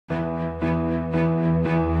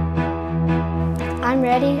I'm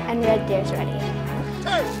ready, and Red Deer's ready. Red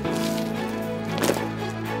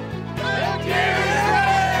Deer is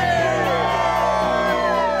ready!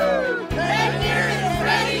 Red Deer is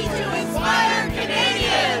ready to inspire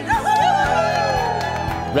Canadians!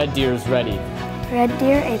 Red Deer is ready. Red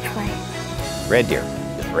Deer H-Way. Red Deer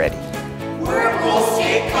is ready. We're Bull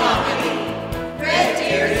State Comedy. Red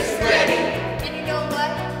Deer is ready. And you know what?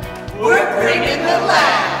 We're bringing the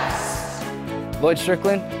laughs. Lloyd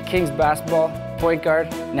Strickland, Kings basketball, point guard,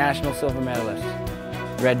 national silver medalist.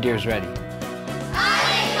 Red Deer's ready.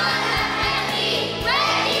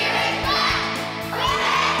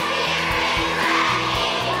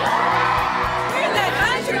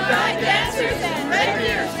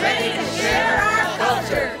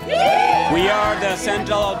 We are the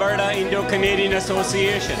Central Alberta Indo-Canadian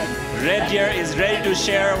Association. Red Deer is ready to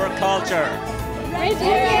share our culture. Red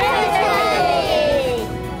Deer is ready!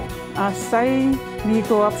 Asai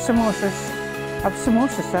niko apsamosis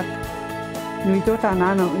nuito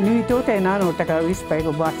te nano taka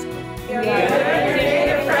wispego bas. We are the Red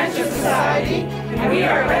Deer Friendship Society, and we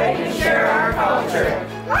are ready to share our culture.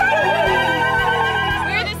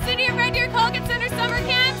 We're the City of Red Deer Colgan Center Summer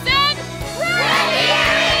Camps, and Red Deer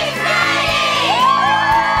is ready!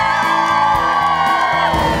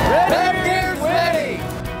 Red Deer's ready!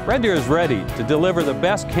 Red Deer is ready to deliver the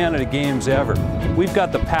best Canada Games ever. We've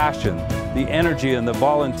got the passion, the energy, and the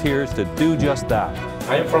volunteers to do just that.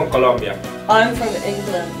 I'm from Colombia. I'm from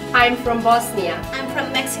England. I'm from Bosnia. I'm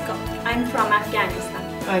from Mexico. I'm from Afghanistan.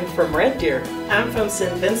 I'm from Red Deer. I'm from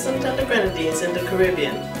St. Vincent and the Grenadines in the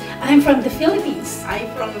Caribbean. I'm from the Philippines. I'm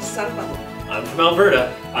from El Salvador. I'm from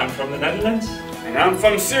Alberta. I'm from the Netherlands. And I'm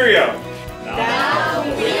from Syria. Now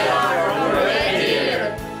we are Red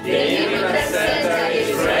Deer. The Immigrant Center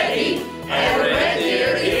is ready, and Red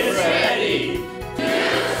Deer is ready.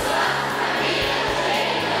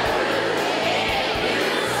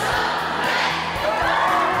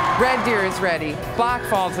 Red Deer is ready, Black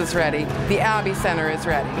Falls is ready, the Abbey Center is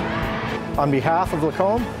ready. On behalf of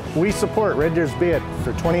Lacombe, we support Red Deer's bid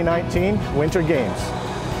for 2019 Winter Games.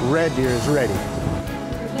 Red Deer is ready.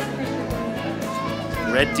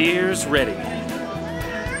 Red Deer's ready.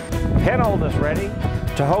 Penold is ready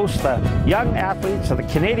to host the young athletes of the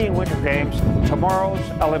Canadian Winter Games, tomorrow's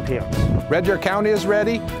Olympians. Red Deer County is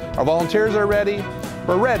ready, our volunteers are ready.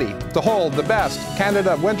 We're ready to hold the best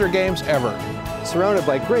Canada Winter Games ever. Surrounded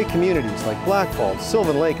by great communities like Black Falls,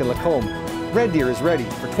 Sylvan Lake, and Lacombe, Red Deer is ready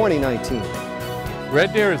for 2019.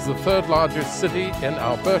 Red Deer is the third largest city in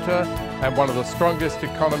Alberta and one of the strongest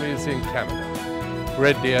economies in Canada.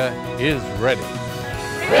 Red Deer is ready.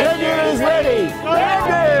 Red Deer is ready! Red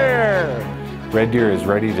Deer! Red Deer is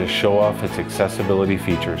ready to show off its accessibility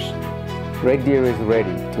features. Red Deer is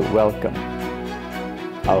ready to welcome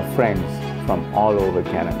our friends from all over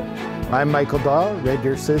Canada. I'm Michael Daw, Red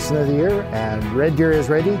Deer Citizen of the Year, and Red Deer is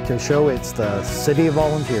ready to show it's the City of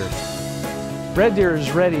Volunteers. Red Deer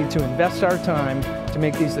is ready to invest our time to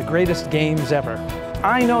make these the greatest games ever.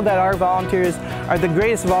 I know that our volunteers are the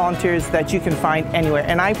greatest volunteers that you can find anywhere,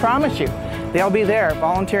 and I promise you, they'll be there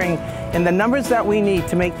volunteering in the numbers that we need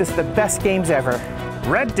to make this the best games ever.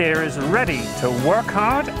 Red Deer is ready to work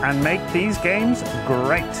hard and make these games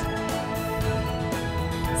great.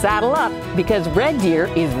 Saddle up, because Red Deer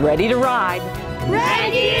is ready to ride.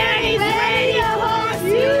 Red Deer is ready to host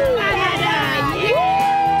you, Canada!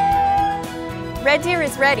 Yeah! Red Deer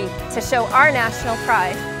is ready to show our national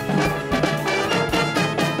pride.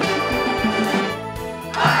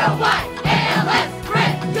 R1, ALS,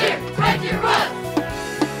 Red Deer runs!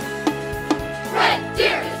 Red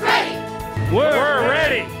Deer is ready! We're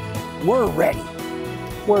ready! We're ready.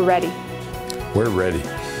 We're ready. We're ready.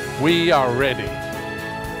 We are ready.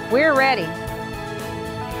 We're ready.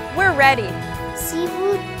 We're ready. Si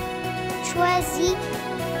vous choisissez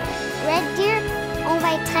Red Deer, on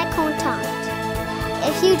va être très contente.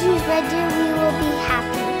 If you choose Red Deer, we will be